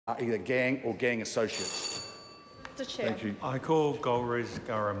are either gang or gang associates. Mr. Chair. Thank you. I call Golriz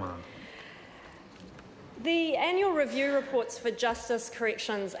Ghahraman. The annual review reports for justice,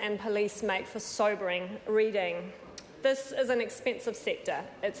 corrections and police make for sobering reading. This is an expensive sector.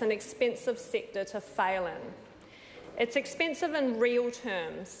 It's an expensive sector to fail in. It's expensive in real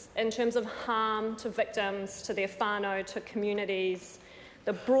terms, in terms of harm to victims, to their whānau, to communities,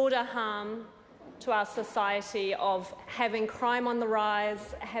 the broader harm to our society of having crime on the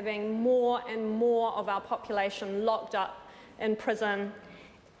rise, having more and more of our population locked up in prison.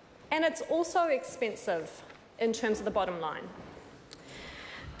 And it's also expensive in terms of the bottom line.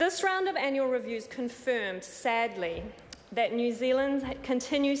 This round of annual reviews confirmed, sadly, that New Zealand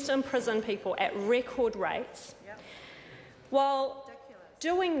continues to imprison people at record rates, while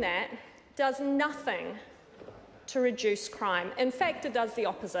doing that does nothing to reduce crime. In fact, it does the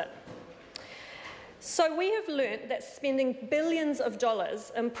opposite. So we have learnt that spending billions of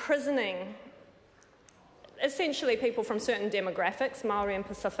dollars imprisoning essentially people from certain demographics, Māori and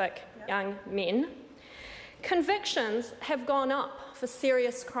Pacific young men, convictions have gone up for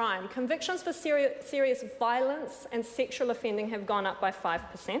serious crime. Convictions for serious violence and sexual offending have gone up by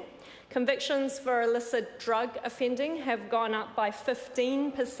 5%. Convictions for illicit drug offending have gone up by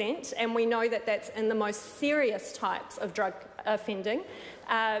 15%, and we know that that's in the most serious types of drug offending.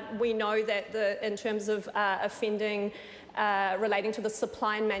 We know that in terms of offending relating to the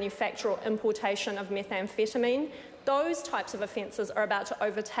supply and manufacture or importation of methamphetamine, those types of offences are about to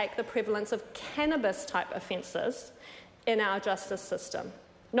overtake the prevalence of cannabis-type offences in our justice system.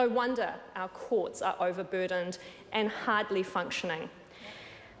 No wonder our courts are overburdened and hardly functioning.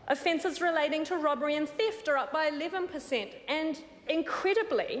 Offences relating to robbery and theft are up by 11%, and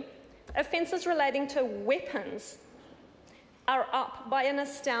incredibly, offences relating to weapons are up by an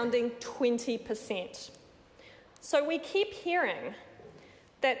astounding 20%. So we keep hearing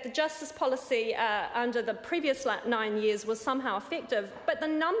that the justice policy under the previous 9 years was somehow effective, but the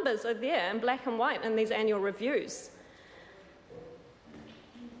numbers are there in black and white in these annual reviews.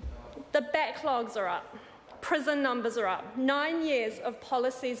 The backlogs are up. Prison numbers are up. 9 years of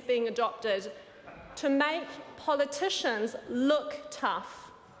policies being adopted to make politicians look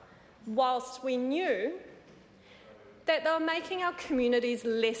tough, whilst we knew that they were making our communities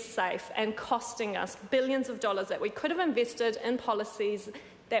less safe and costing us billions of dollars that we could have invested in policies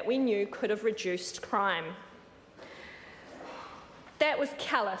that we knew could have reduced crime. That was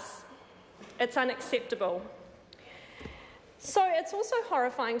callous. It's unacceptable. So it's also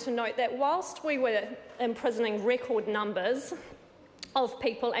horrifying to note that whilst we were imprisoning record numbers of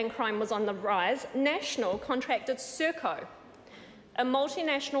people and crime was on the rise, National contracted Serco, a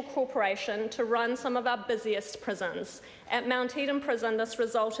multinational corporation, to run some of our busiest prisons. At Mount Eden Prison, this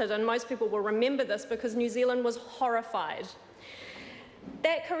resulted, and most people will remember this because New Zealand was horrified.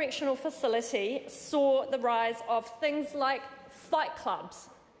 That correctional facility saw the rise of things like fight clubs,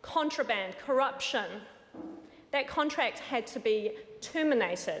 contraband, corruption. That contract had to be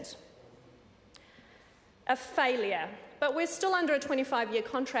terminated. A failure. But we're still under a 25-year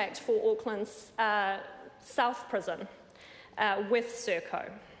contract for Auckland's South Prison with Serco.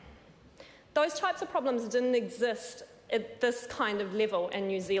 Those types of problems didn't exist at this kind of level in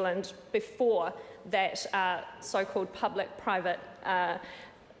New Zealand before that so-called public-private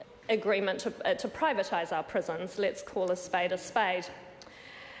agreement to privatise our prisons. Let's call a spade a spade.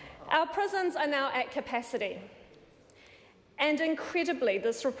 Our prisons are now at capacity. And incredibly,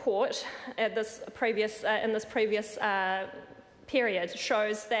 this report in this previous period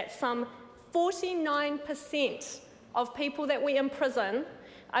shows that some 49% of people that we imprison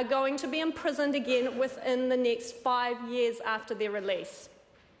are going to be imprisoned again within the next 5 years after their release.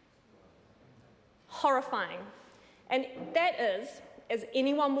 Horrifying. And that is, as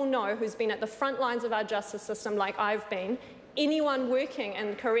anyone will know who's been at the front lines of our justice system like I've been, anyone working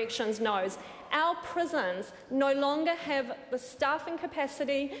in corrections knows, our prisons no longer have the staffing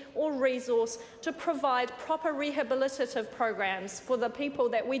capacity or resource to provide proper rehabilitative programs for the people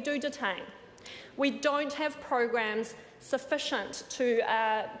that we do detain. We don't have programs sufficient to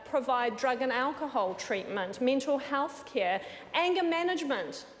provide drug and alcohol treatment, mental health care, anger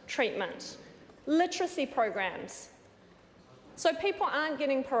management treatment, literacy programs. So people aren't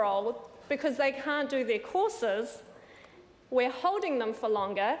getting parole because they can't do their courses. We're holding them for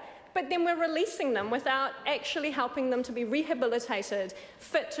longer, but then we're releasing them without actually helping them to be rehabilitated,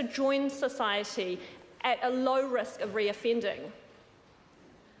 fit to join society at a low risk of reoffending.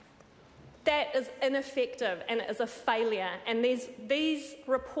 That is ineffective and it is a failure, and these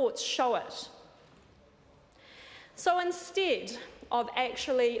reports show it. So instead, of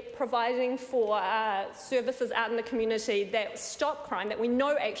actually providing for services out in the community that stop crime, that we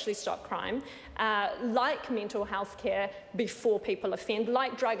know actually stop crime, like mental health care before people offend,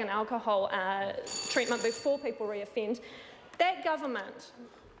 like drug and alcohol treatment before people reoffend. That government...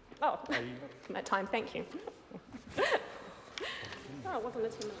 Oh, my time, thank you. Oh, it wasn't a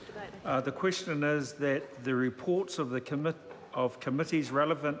 10-minute debate. The question is that the reports of the committees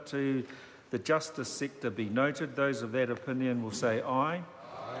relevant to the justice sector be noted. Those of that opinion will say aye. Aye.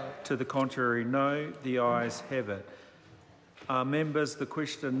 To the contrary, no. The ayes have it. Members, the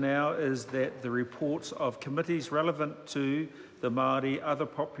question now is that the reports of committees relevant to the Māori, other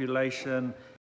population